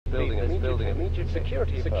building immediately.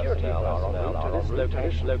 Security personnel are en route to this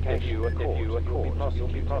location. If you are caught, you'll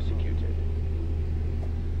be prosecuted.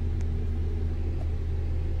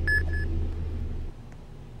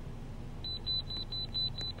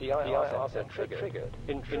 PIR set triggered.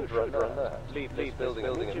 Intruder alert. Leave this building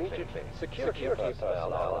immediately. Security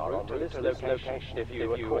personnel are en route to this location. If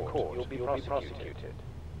you are caught, you'll be prosecuted.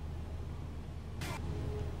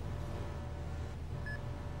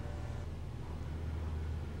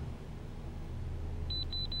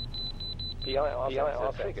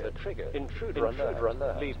 PIR set triggered. Intruder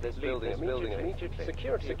alert. Leave this building immediately.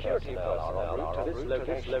 Security personnel are en route to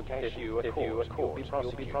this location. If you are caught,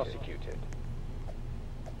 you'll be prosecuted.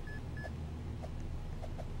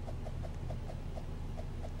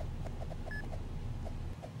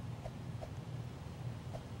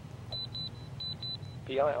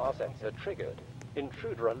 PIR sensor triggered.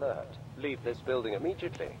 Intruder alert. Leave this building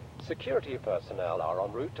immediately. Security personnel are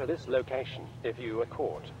en route to this location. If you are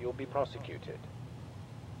caught, you'll be prosecuted.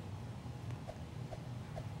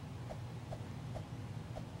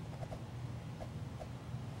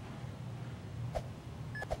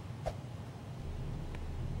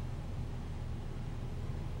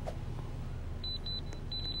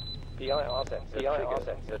 PIR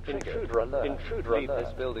sensor triggered. Intruder alert. Leave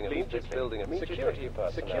this building immediately. Security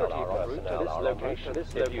personnel are en route to this location.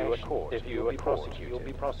 If you are caught, you'll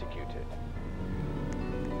be prosecuted.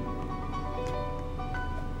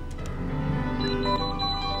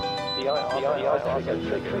 PIR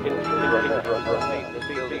sensor triggered. Intruder alert.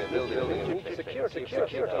 Leave this building immediately. Security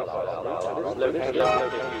personnel are en route to this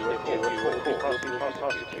location. If you are caught, you'll be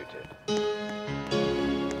prosecuted.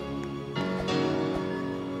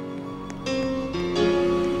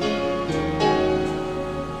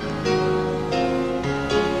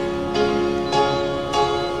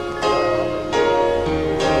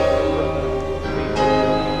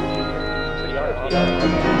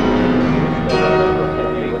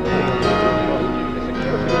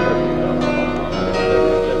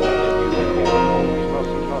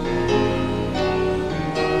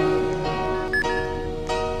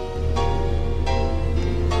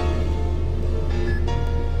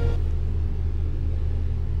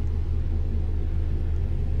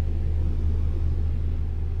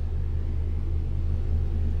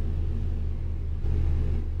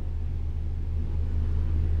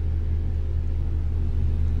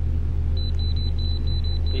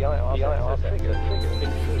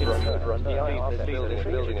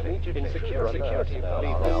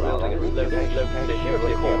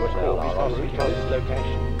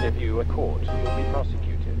 If you are caught, you'll be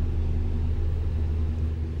prosecuted.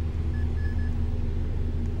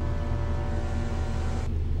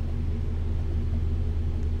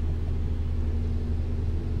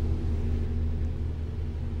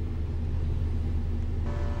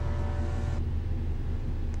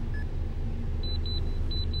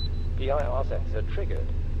 PIR sensor triggered.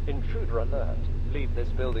 Intruder alert. Leave this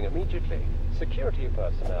building immediately. Security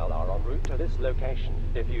personnel are en route to this location.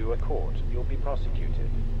 If you are caught, you'll be prosecuted.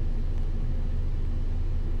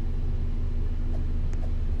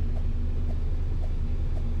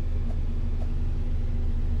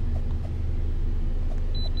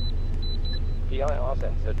 PIR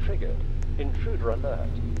sensor triggered. Intruder alert.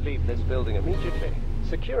 Leave this building immediately.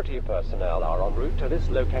 Security personnel are en route to this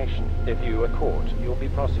location. If you are caught, you'll be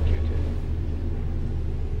prosecuted.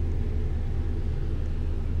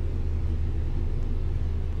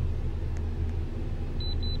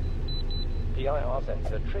 PIR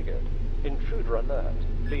sensor triggered. Intruder alert.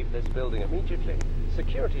 Leave this building immediately.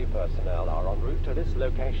 Security personnel are en route to this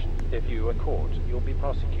location. If you are caught, you'll be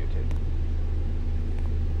prosecuted.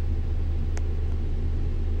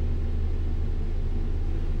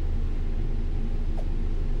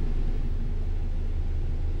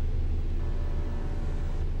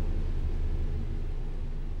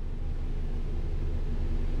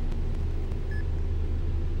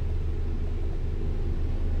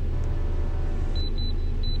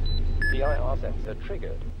 PIR sensor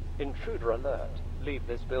triggered. Intruder alert. Leave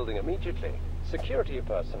this building immediately. Security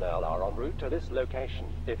personnel are en route to this location.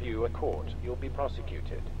 If you are caught, you'll be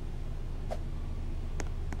prosecuted.